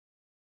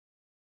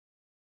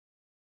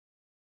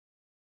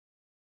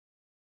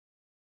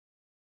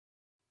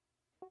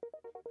As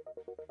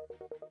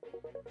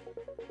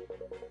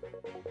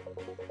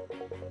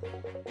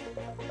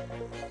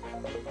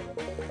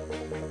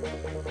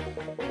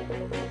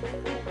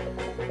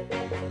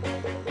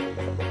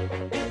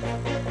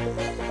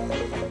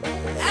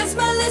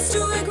my list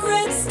of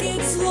regrets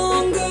gets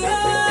longer,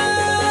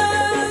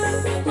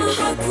 my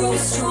heart grows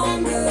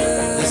stronger.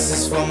 This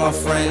is for my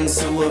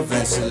friends who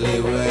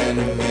eventually were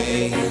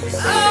enemies.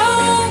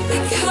 Oh,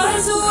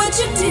 because of what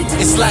you did to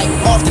me. It's like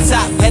off the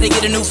top, had to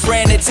get a new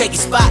friend to take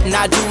your spot, and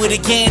I do it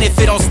again if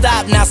it don't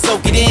stop. Now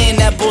soak it in,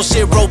 that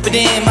bullshit rope it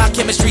in. My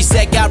chemistry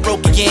set got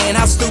broke again.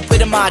 How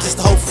stupid am I just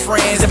to hope for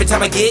friends? Every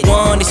time I get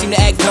one, they seem to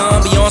act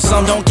dumb. Be on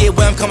some, don't get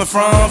where I'm coming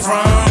from.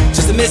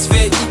 Just a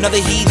misfit, another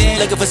heathen,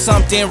 looking for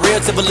something real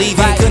to believe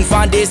in. Couldn't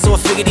find it, so I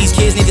figured these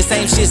kids need the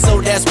same shit,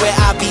 so that's where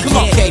I begin.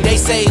 Okay, they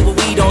say what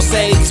we don't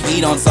say, cause we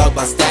don't talk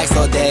about stacks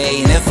all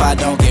day. And if I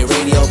don't get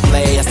radio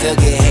play, I still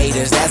get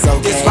haters, that's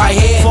okay. This right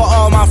here, for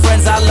all my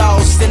friends I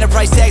lost, and the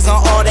price tags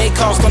on all they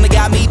cost. Only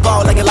got me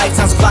bought like a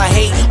lifetime supply.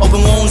 Hate,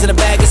 open wounds and a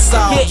bag of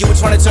salt. You were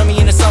trying to turn me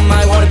into something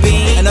I wanna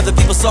be, and other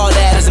people saw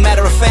that. As a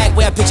matter of fact,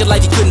 where I pictured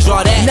life, you couldn't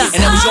draw that. And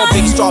that was your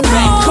biggest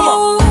drawback. Come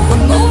on.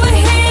 I'm over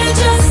here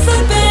just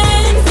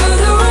slipping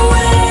further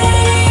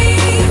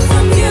away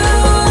from you.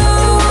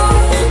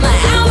 My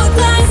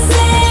hourglass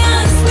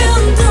sand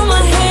spilled through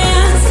my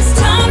hands as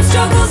time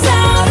struggles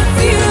out of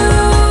view.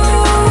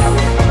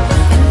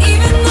 And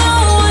even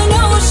though an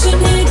ocean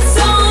hits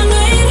on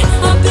it,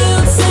 I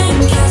build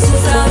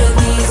sandcastles out of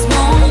these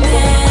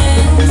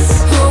moments,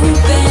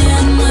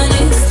 hoping when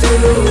it's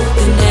through,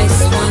 the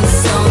next one's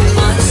so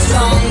much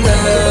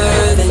stronger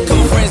than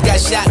Couple friends got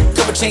shot,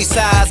 couple change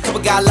sides,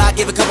 couple got locked,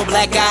 gave a couple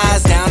black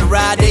eyes. Down the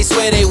ride, they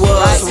swear they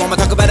was. So I'ma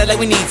talk about it like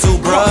we need to,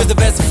 bro. Cause the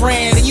best of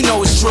friends, and you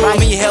know it's true. I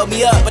mean, you held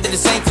me up, I did the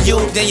same for you.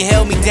 Then you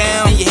held me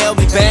down, and you held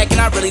me back, and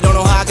I really don't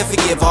know how I can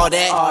forgive all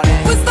that.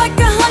 was like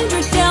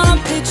 100 down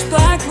a pitch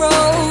black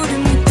road,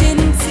 and we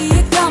didn't see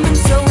it coming,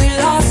 so we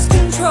lost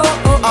control.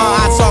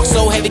 I talk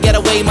so heavy, get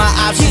away my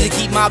options, to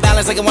keep my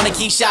balance like I wanna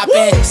keep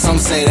shopping. Some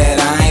say that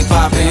I ain't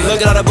popping.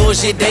 Look at all the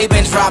bullshit they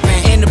been dropping.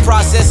 In the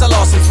process, I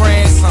lost some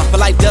friends, but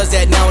life does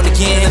that now and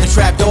again. And the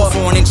trap door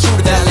for an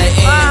intruder that I let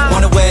in.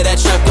 Wonder where that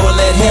trap door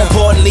led him.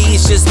 More importantly,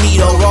 it's just me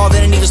though, raw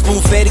than an even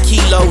spoon fed a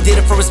kilo. Did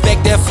it for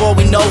respect, therefore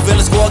we know.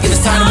 Villains go, give us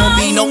time, there won't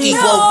be no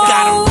equal.